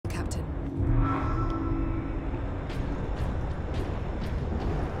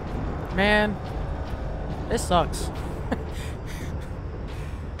Man, this sucks.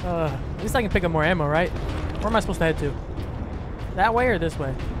 At least I can pick up more ammo, right? Where am I supposed to head to? That way or this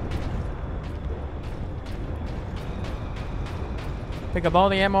way? Pick up all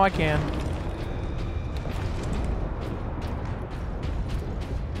the ammo I can.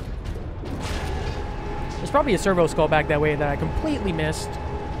 There's probably a servo skull back that way that I completely missed.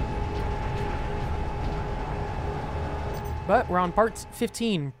 But we're on part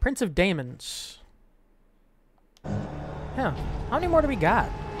 15, Prince of Daemons. Huh. How many more do we got?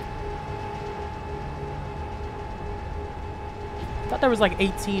 I thought there was like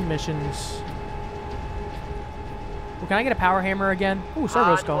 18 missions. Well, can I get a power hammer again? Ooh,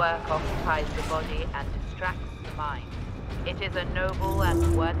 servo skull. Hard work occupies the body and distracts the mind. It is a noble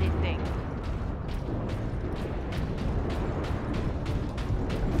and worthy thing.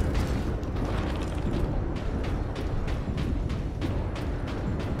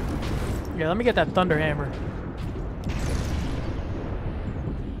 Yeah, let me get that thunder hammer.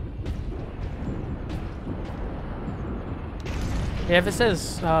 Yeah, if it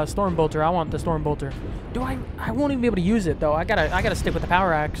says storm bolter, I want the storm bolter. I won't even be able to use it though. I gotta stick with the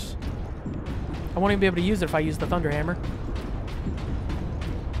power axe. I won't even be able to use it if I use the thunder hammer.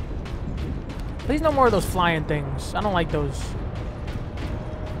 Please no more of those flying things. I don't like those.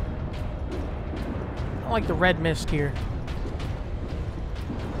 I don't like the red mist here.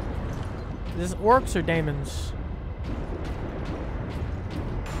 Is this Orks or Daemons?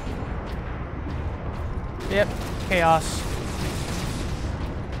 Yep, chaos.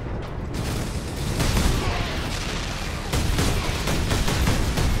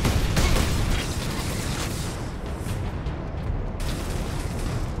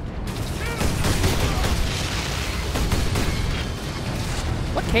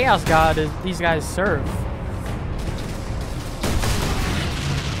 What chaos god do these guys serve?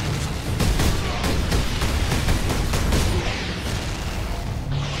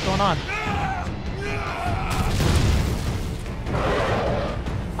 On.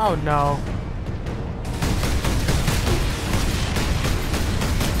 Oh no.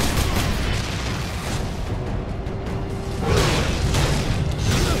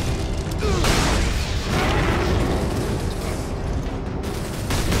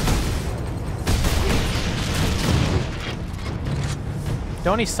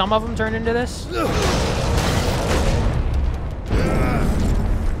 Don't only some of them turn into this?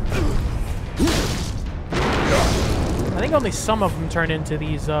 I think only some of them turn into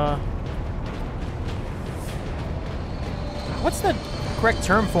these, what's the correct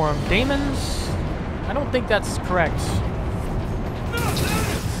term for them? Daemons? I don't think that's correct.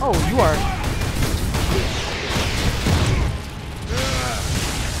 Oh, you are.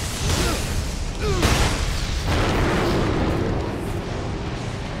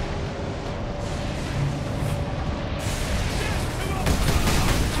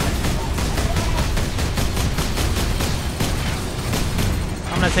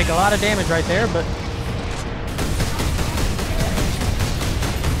 Take a lot of damage right there, but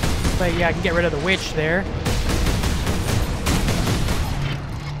yeah, I can get rid of the witch there.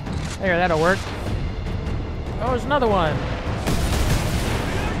 There, that'll work. Oh, there's another one.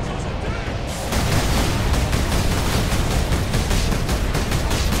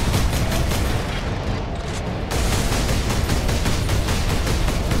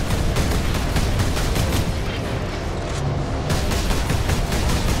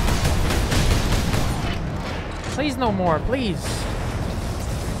 Please no more, please.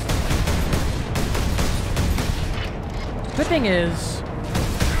 Good thing is,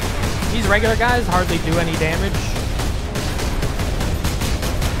 these regular guys hardly do any damage.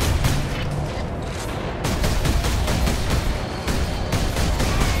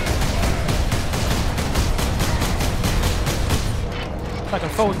 So I can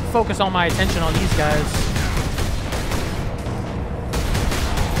focus all my attention on these guys.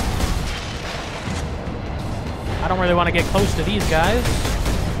 I don't really want to get close to these guys.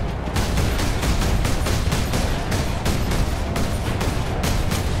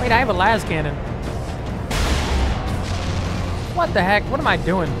 Wait, I have a las cannon. What the heck? What am I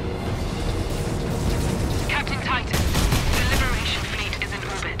doing? Captain Titus, the Liberation Fleet is in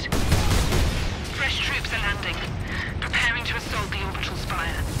orbit. Fresh troops are landing, preparing to assault the orbital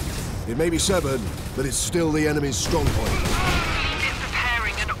spire. It may be severed, but it's still the enemy's strong point. Fleet is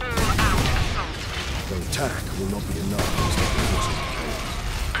preparing an all-out assault. Their attack will not be enough.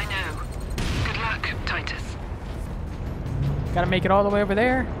 I know. Good luck, Titus. Gotta make it all the way over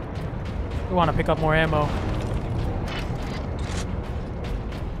there. We want to pick up more ammo.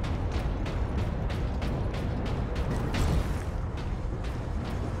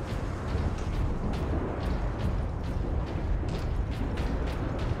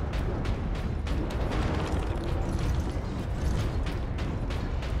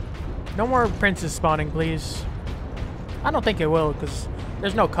 No more princes spawning, please. I don't think it will, because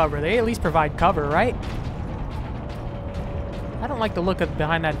there's no cover. They at least provide cover, right? I don't like the look of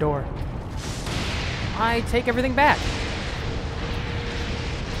behind that door. I take everything back.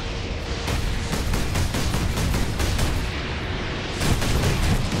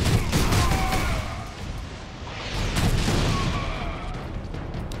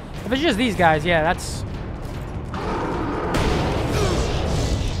 If it's just these guys, yeah, that's...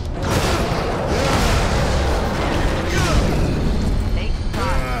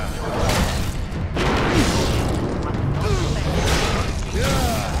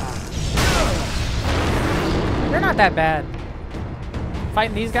 They're not that bad.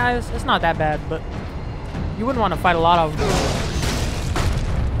 Fighting these guys, it's not that bad, but you wouldn't want to fight a lot of them.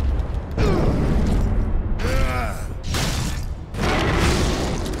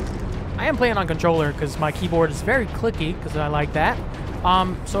 I am playing on controller because my keyboard is very clicky because I like that.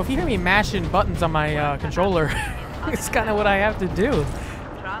 So if you hear me mashing buttons on my controller, it's kind of what I have to do.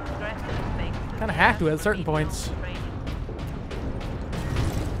 Kind of have to at certain points.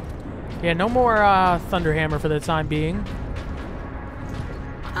 Yeah, no more Thunderhammer for the time being.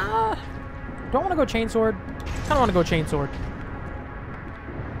 Do I want to go Chainsword? Kind of want to go Chainsword.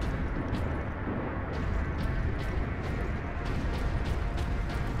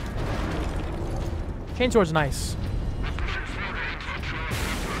 Chainsword's nice.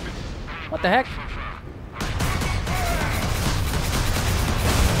 What the heck?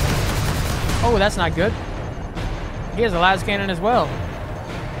 Oh, that's not good. He has a las cannon as well.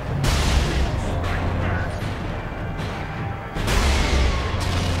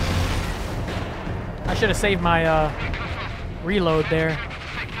 I should have saved my reload there.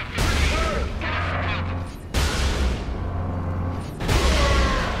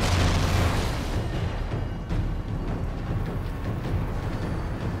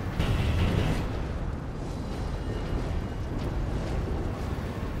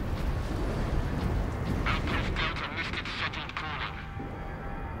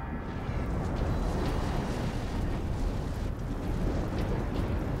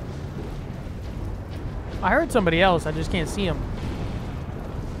 I heard somebody else, I just can't see him.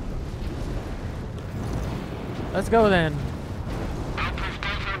 Let's go then.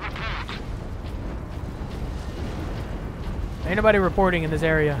 Ain't nobody reporting in this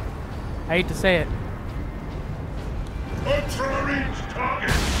area. I hate to say it. Ultramarines target!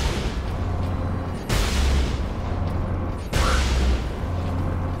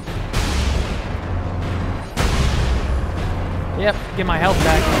 Yep, get my health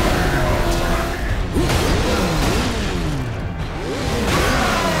back.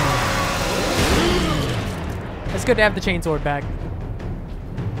 It's good to have the chainsword back.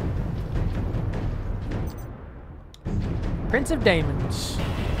 Prince of Daemons.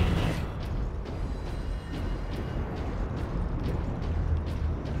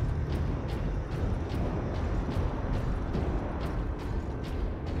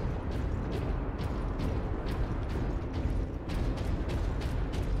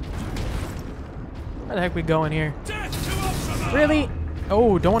 Where the heck we going here? Really?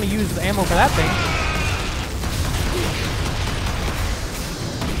 Oh, don't want to use the ammo for that thing.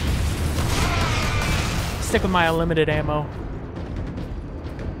 Stick with my unlimited ammo.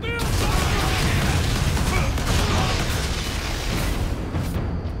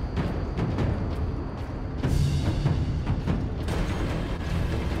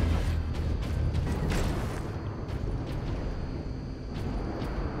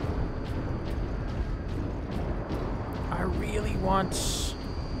 I really want...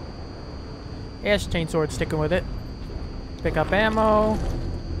 Yes, chainsword, sticking with it. Pick up ammo.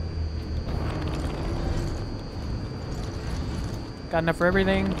 Got enough for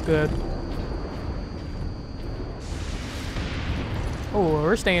everything? Good. Oh,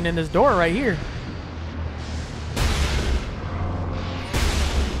 we're staying in this door right here.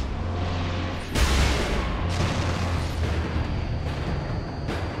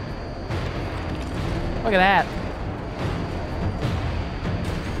 Look at that.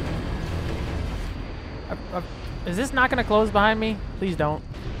 Is this not going to close behind me? Please don't.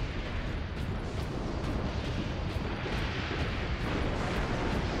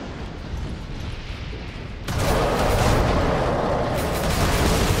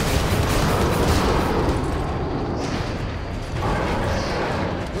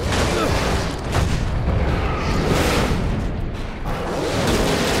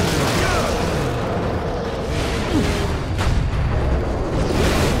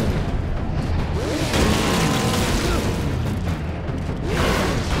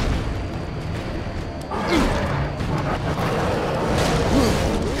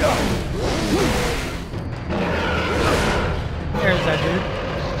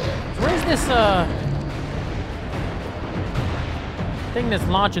 this thing that's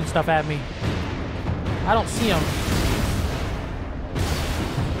launching stuff at me? I don't see him.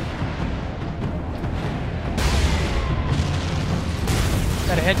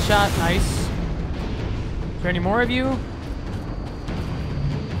 Got a headshot, nice. Is there any more of you?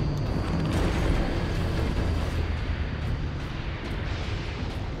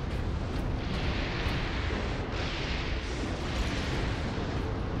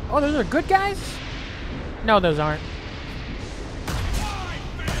 Oh, those are good guys? No, those aren't.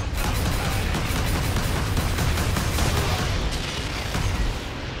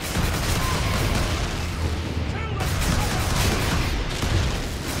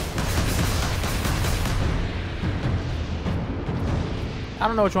 I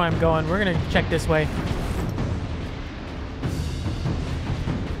don't know which way I'm going. We're gonna check this way.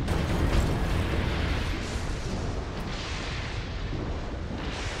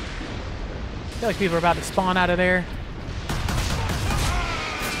 I feel like people are about to spawn out of there.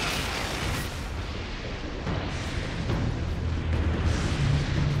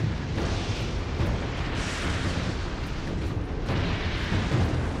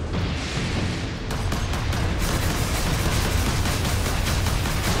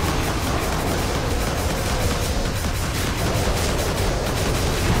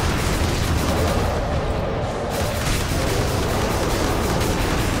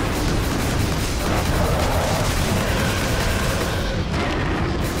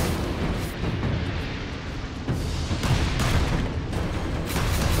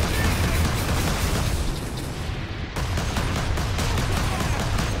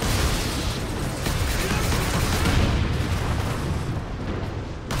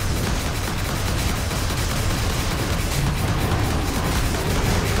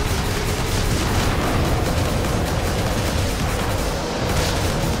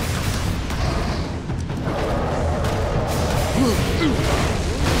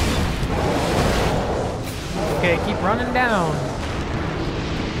 Okay, keep running down.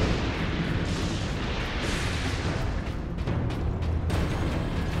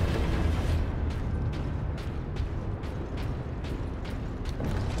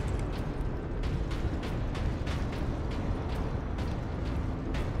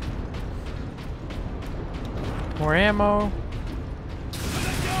 More ammo.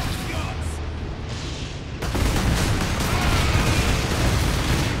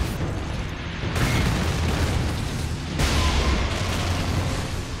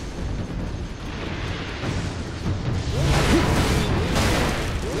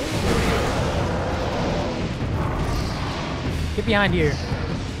 Get behind here.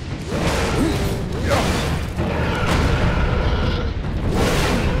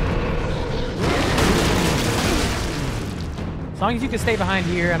 As long as you can stay behind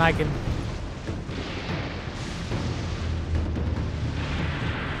here and I can...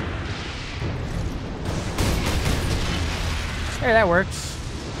 There, that works.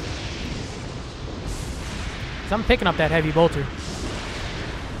 'Cause I'm picking up that heavy bolter.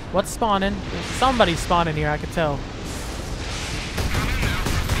 What's spawning? Somebody's spawning here, I can tell.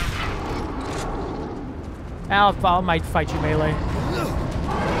 I might fight you melee.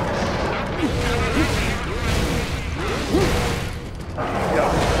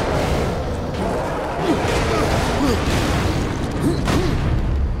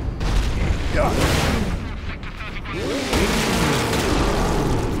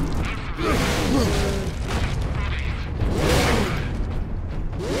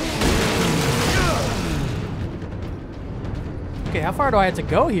 Okay, how far do I have to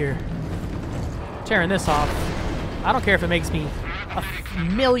go here? Tearing this off. I don't care if it makes me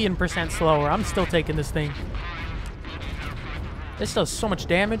 1,000,000% slower. I'm still taking this thing. This does so much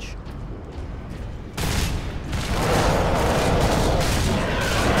damage.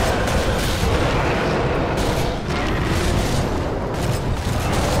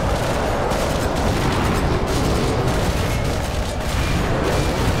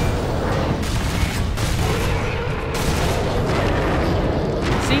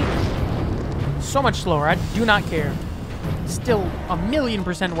 So much slower. I do not care. Still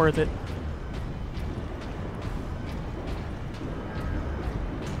 1,000,000% worth it.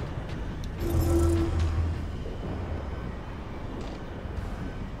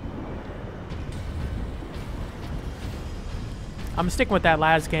 I'm sticking with that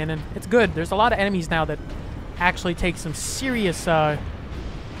las cannon. It's good. There's a lot of enemies now that actually take some serious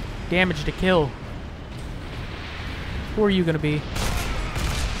damage to kill. Who are you gonna be?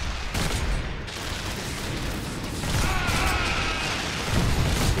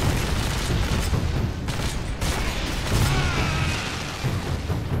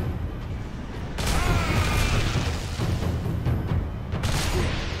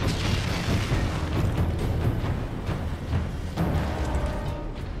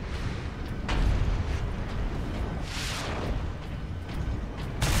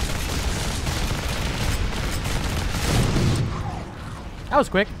 was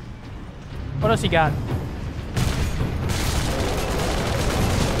quick. What else you got?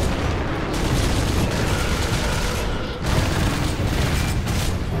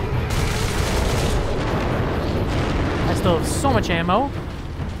 I still have so much ammo.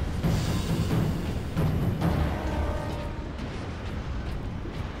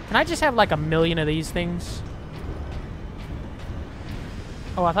 Can I just have like 1,000,000 of these things?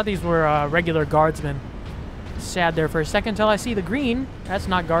 Oh, I thought these were regular guardsmen. Sad there for a second till I see the green. That's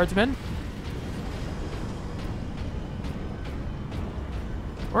not guardsmen.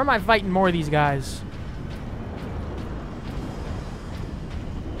 Or am I fighting more of these guys?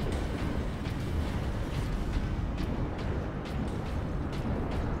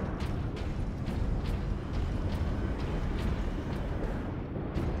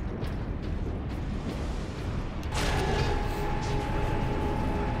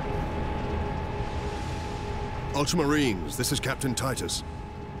 Ultramarines, this is Captain Titus.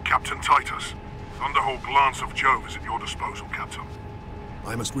 Captain Titus, Thunderhawk Lance of Jove is at your disposal, Captain.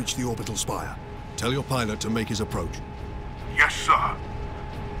 I must reach the orbital spire. Tell your pilot to make his approach. Yes, sir.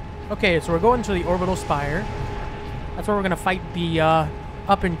 Okay, so we're going to the orbital spire. That's where we're gonna fight the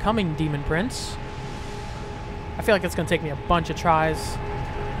up-and-coming Demon Prince. I feel like it's gonna take me a bunch of tries.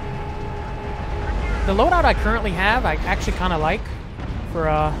 The loadout I currently have, I actually kind of like for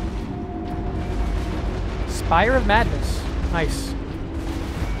Spire of Madness. Nice.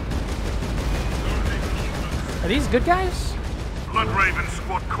 Are these good guys? Blood Raven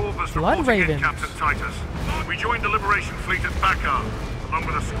Squad Corvus Blood reporting in, Ravens. Captain Titus. We joined the Liberation Fleet at Bakar, along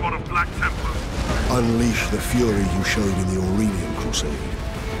with a squad of Black Templars. Unleash the fury you showed in the Aurelian Crusade,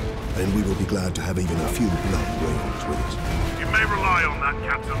 and we will be glad to have even a few Blood Ravens with us. You may rely on that,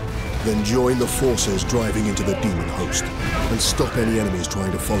 Captain. Then join the forces driving into the demon host, and stop any enemies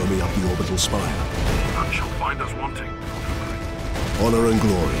trying to follow me up the orbital spire. None shall find us wanting. Honor and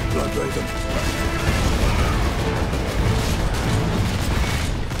glory, Blood Raven.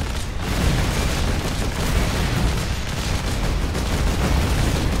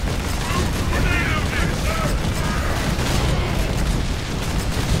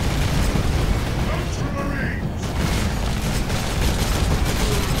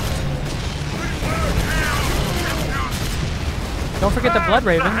 Don't forget the Blood The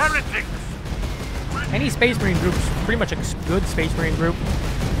Ravens. heretics! Any Space Marine group's pretty much a good Space Marine group.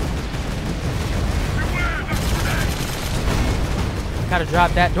 Gotta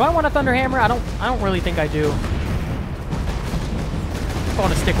drop that. Do I want a Thunder Hammer? I don't really think I do. I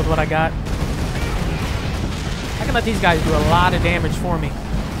want to stick with what I got. I can let these guys do a lot of damage for me.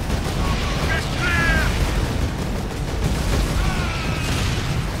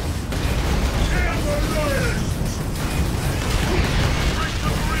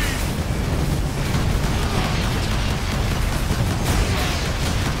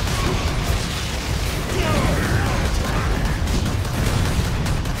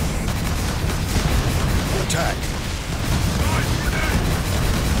 Attack!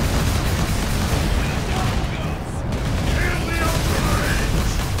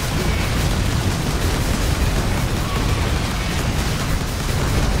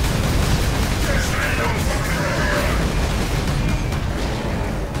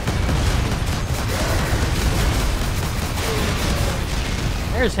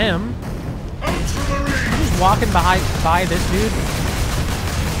 There's him. He's walking by this dude.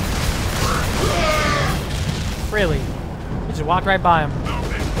 Really? He just walked right by him.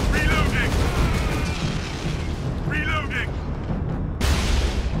 Reloading! Reloading!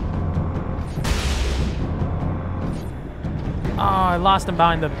 Oh, I lost him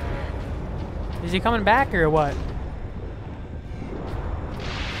behind the... Is he coming back or what?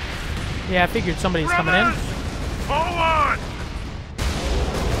 Yeah, I figured somebody's coming in. Forward!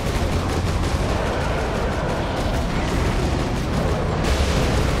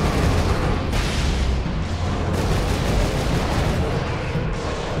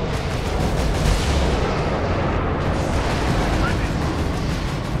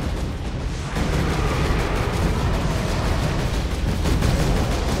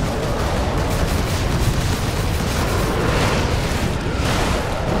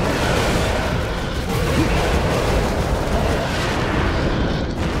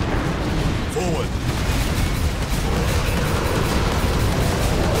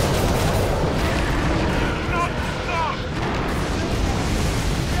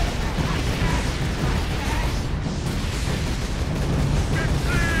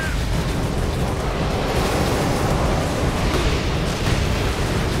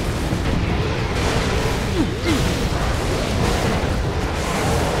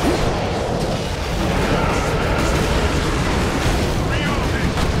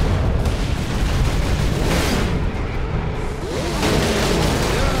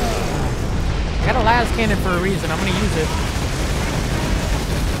 las cannon for a reason. I'm gonna use it.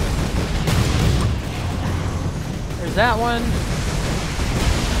 There's that one.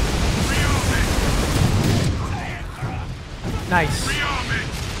 Nice.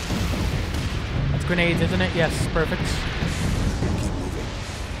 That's grenades, isn't it? Yes, perfect. Keep moving.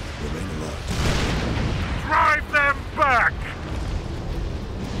 Remain alert. Drive them back!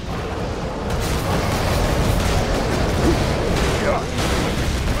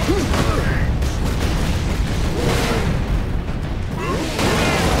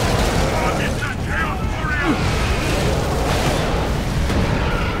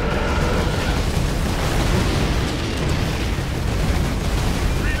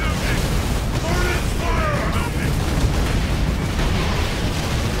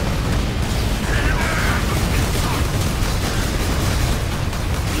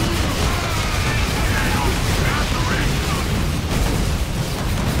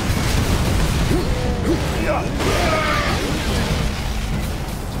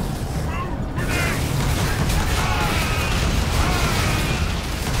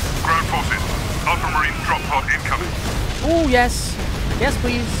 Ultramarines drop pod incoming. Oh, yes. Yes,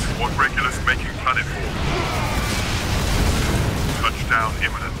 please. What Regulus making planet for? Touchdown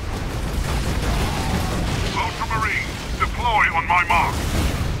imminent. Ultramarines, deploy on my mark.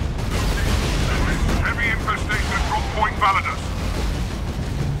 Heavy infestation at drop point Validus.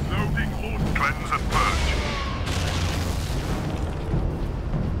 Loading horde. Cleanse and purge.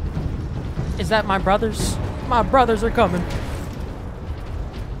 Is that my brothers? My brothers are coming.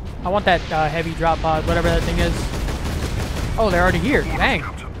 I want that heavy drop pod, whatever that thing is. Oh, they're already here. Dang.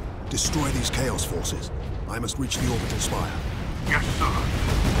 Destroy these Chaos forces. I must reach the orbital spire. Yes, sir.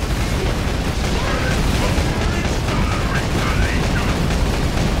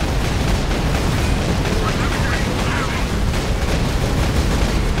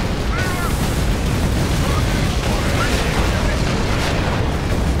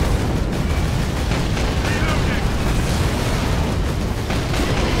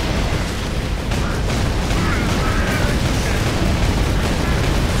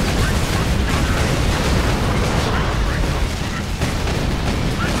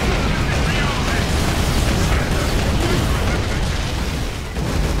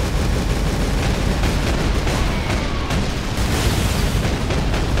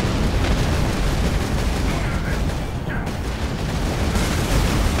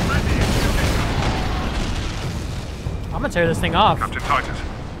 I'm gonna tear this thing off. Captain Titus,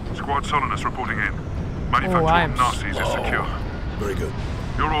 Squad Solinus reporting in. Manufacturer I am Nazis is secure. Very good.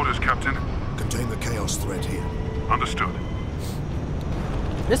 Your orders, Captain. Contain the Chaos threat here. Understood.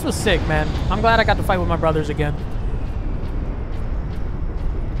 This was sick, man. I'm glad I got to fight with my brothers again.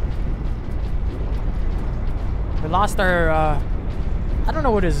 We lost our, I don't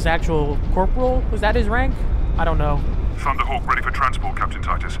know what his actual corporal, was that his rank? I don't know. Thunderhawk ready for transport, Captain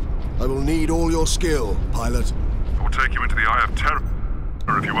Titus. I will need all your skill, pilot. I will take you into the Eye of Terror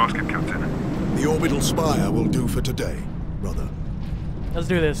if you ask it, Captain. The orbital spire will do for today, brother. Let's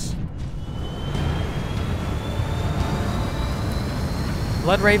do this.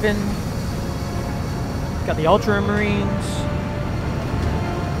 Blood Raven. Got the Ultramarines.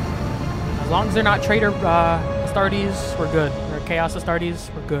 As long as they're not traitor Astartes, we're good. Or Chaos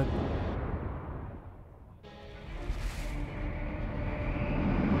Astartes, we're good.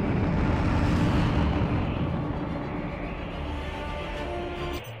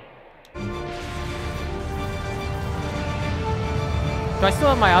 Do I still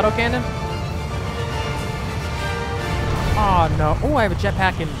have my autocannon? Oh no. Oh, I have a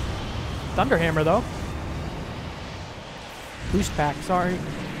jetpack and Thunderhammer though. Boost pack, sorry.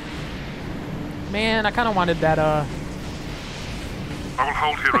 Man, I kind of wanted that, I will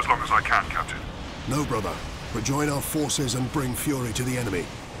hold here as long as I can, Captain. No, brother. Rejoin our forces and bring fury to the enemy.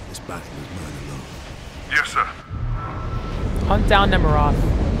 This battle is mine alone. Yes, sir. Hunt down Nemeroth.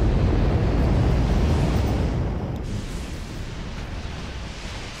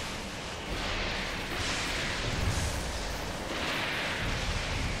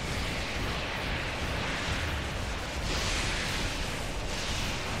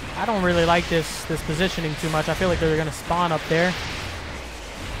 I don't really like this positioning too much. I feel like they're gonna spawn up there.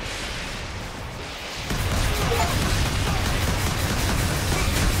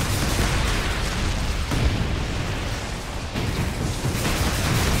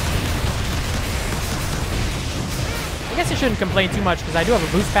 I guess I shouldn't complain too much because I do have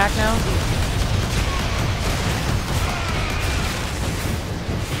a boost pack now.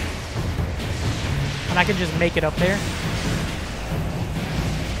 And I can just make it up there.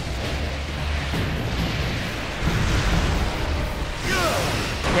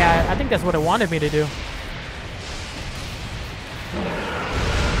 Yeah, I think that's what it wanted me to do.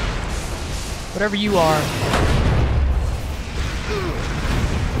 Whatever you are.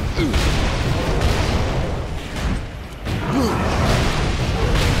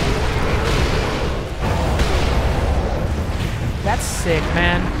 That's sick,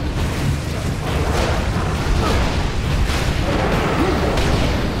 man.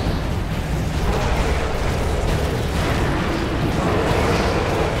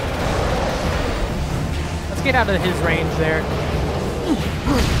 Let's get out of his range there.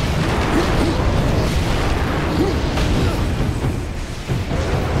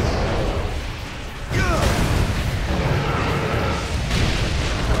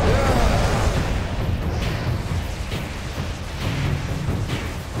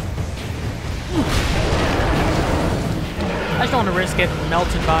 I just don't want to risk getting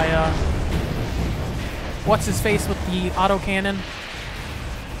melted by, what's his face with the autocannon?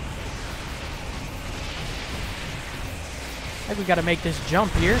 I think we gotta make this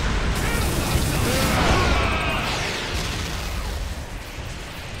jump here.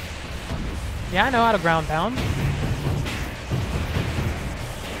 Yeah, I know how to ground pound.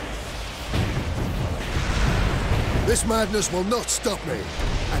 This madness will not stop me,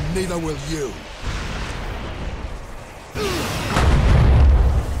 and neither will you.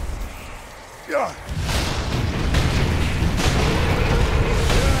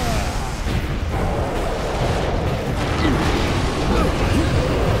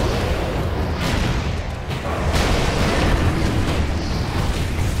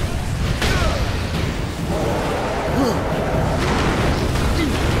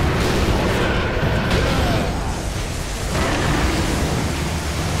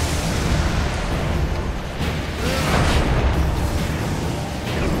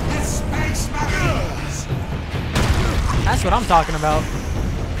 That's what I'm talking about.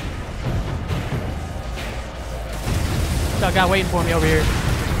 Got a guy waiting for me over here.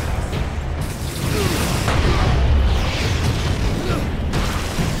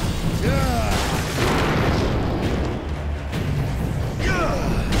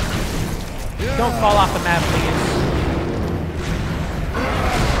 Don't fall off the map, please.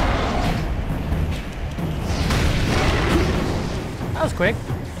 That was quick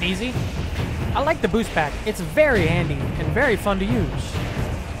and easy. I like the boost pack. It's very handy and very fun to use.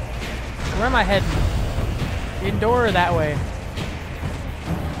 Where am I heading? Indoor or that way?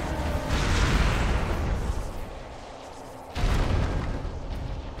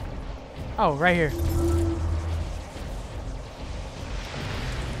 Oh, right here.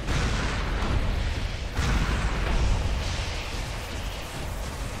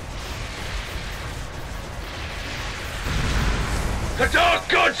 The dark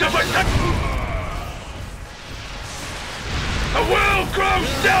gods of the world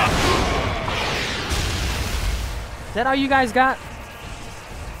grows dark! Is that all you guys got?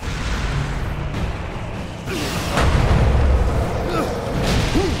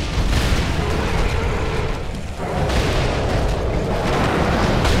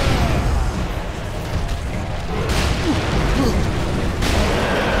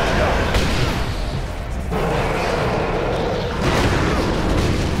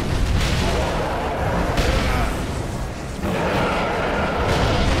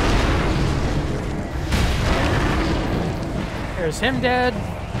 There's him dead.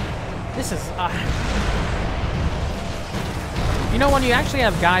 This is, you know, when you actually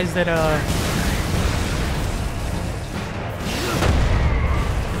have guys that,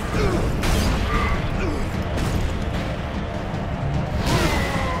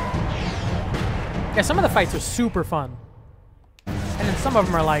 yeah, some of the fights are super fun. And then some of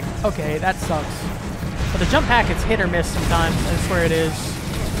them are like, okay, that sucks. But the jump pack, it's hit or miss sometimes. That's where it is.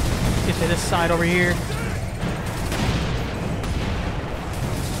 Get to this side over here.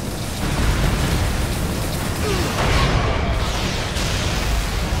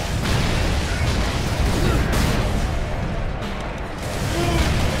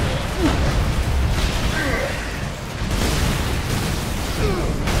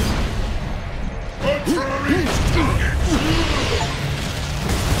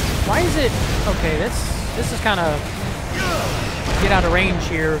 Why is it... Okay, this is kind of... Get out of range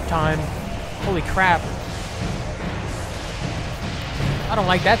here time. Holy crap. I don't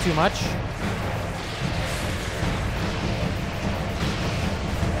like that too much.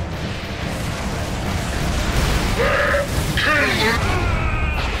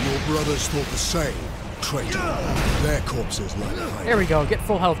 Your brothers thought the same, traitor. Their corpses lie behind. There we go. Get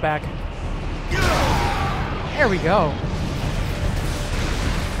full health back. There we go.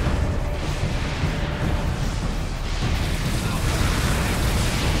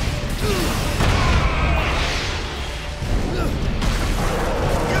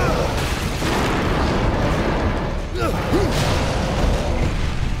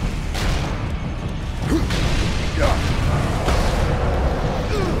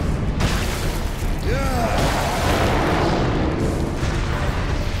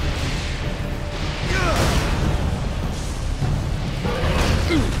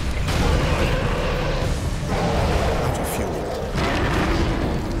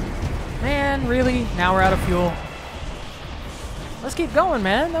 man, really? Now we're out of fuel. Let's keep going,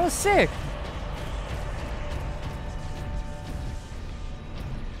 man. That was sick.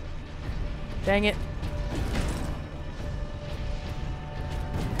 Dang it.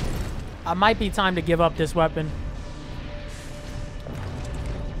 It might be time to give up this weapon.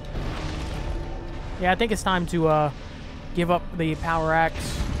 Yeah, I think it's time to give up the power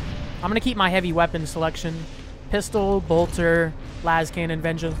axe. I'm going to keep my heavy weapon selection. Pistol, bolter, las cannon,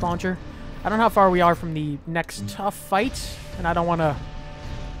 vengeance launcher. I don't know how far we are from the next tough fight, and I don't want to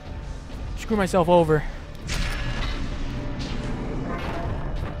screw myself over.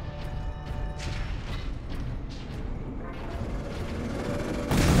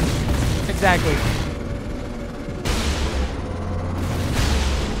 Exactly.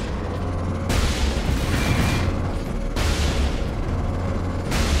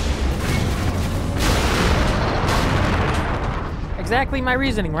 Exactly my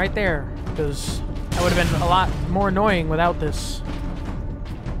reasoning right there, because that would have been a lot more annoying without this.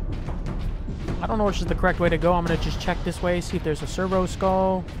 I don't know which is the correct way to go. I'm going to just check this way, see if there's a servo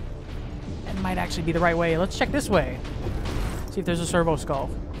skull. That might actually be the right way. Let's check this way. See if there's a servo skull.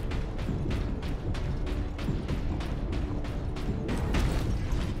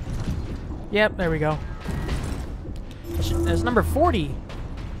 Yep, there we go. There's number 40.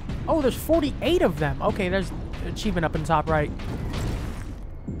 Oh, there's 48 of them. Okay, there's an achievement up in the top right.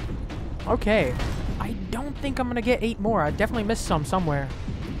 Okay. I don't think I'm going to get 8 more. I definitely missed some somewhere.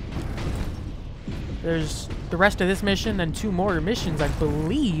 There's the rest of this mission and 2 more missions, I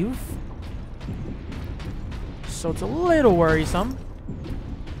believe. So it's a little worrisome.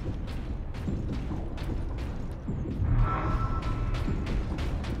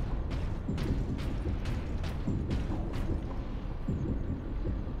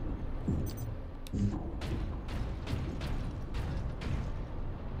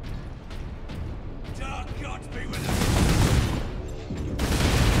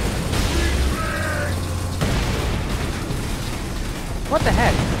 What the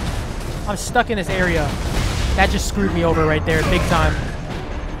heck? I'm stuck in this area. That just screwed me over right there, big time.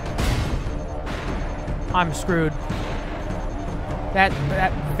 I'm screwed. That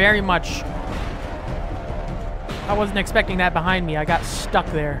very much... I wasn't expecting that behind me. I got stuck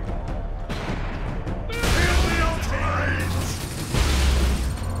there.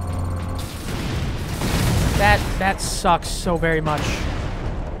 That sucks so very much.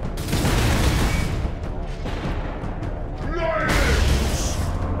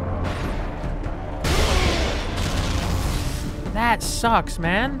 That sucks,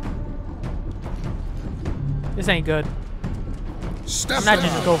 man. This ain't good. I'm not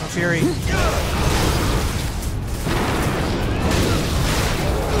just go for fury. Hate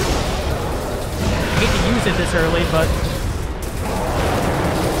to use it this early, but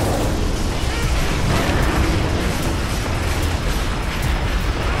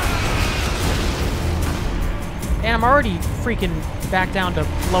and I'm already freaking back down to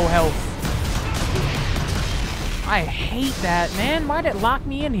low health. I hate that, man. Why'd it lock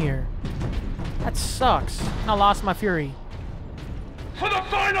me in here? That sucks. I lost my fury. For the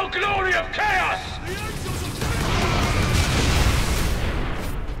final glory of chaos!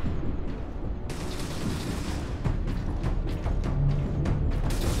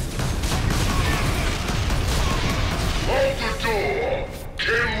 Hold the door!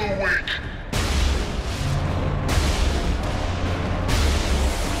 Kill the weak!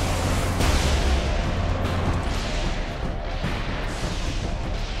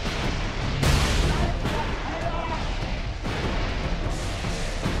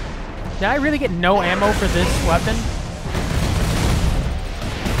 Did I really get no ammo for this weapon?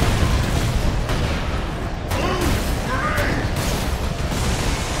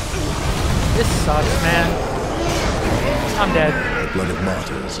 This sucks, man. I'm dead. The blood of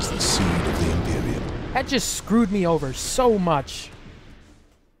martyrs is the seed of the Imperium. That just screwed me over so much.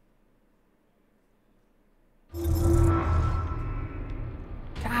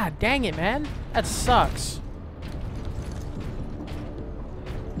 God dang it, man. That sucks.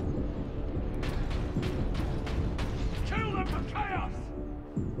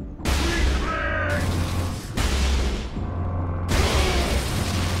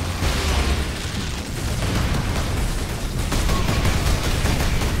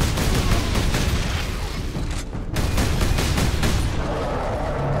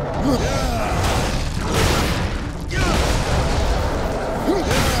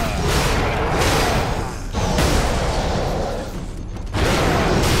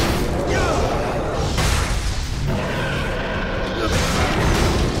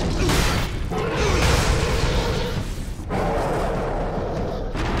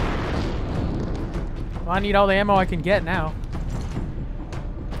 I need all the ammo I can get now.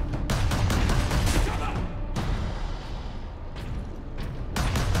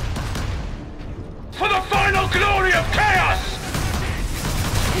 For the final glory of chaos!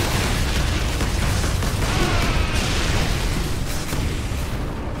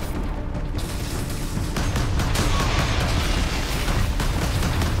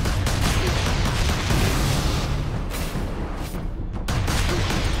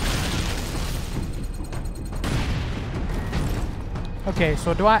 Okay,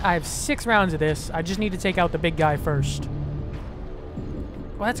 so I have 6 rounds of this. I just need to take out the big guy first.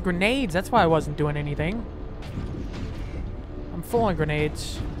 Well, that's grenades. That's why I wasn't doing anything. I'm full on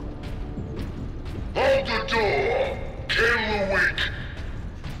grenades. Hold the door! Kill the weak!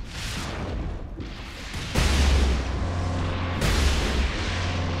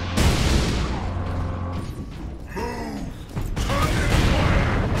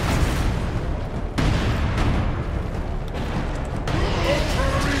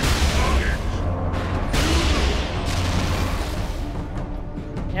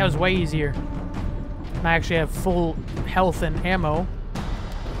 That was way easier. I actually have full health and ammo.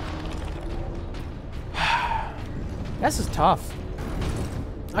 This is tough.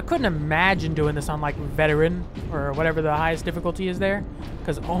 I couldn't imagine doing this on like veteran or whatever the highest difficulty is there.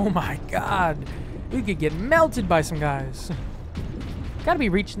 Because oh my god, you could get melted by some guys. Gotta be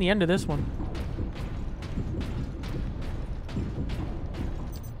reaching the end of this one.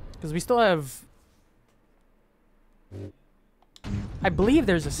 Because we still have... I believe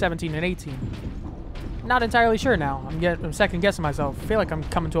there's a 17 and 18. Not entirely sure now. I'm second guessing myself. I feel like I'm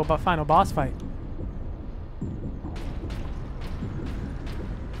coming to a final boss fight.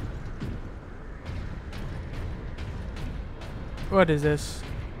 What is this?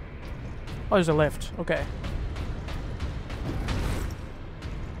 Oh, there's a lift. Okay.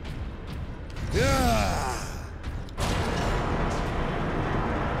 Yeah.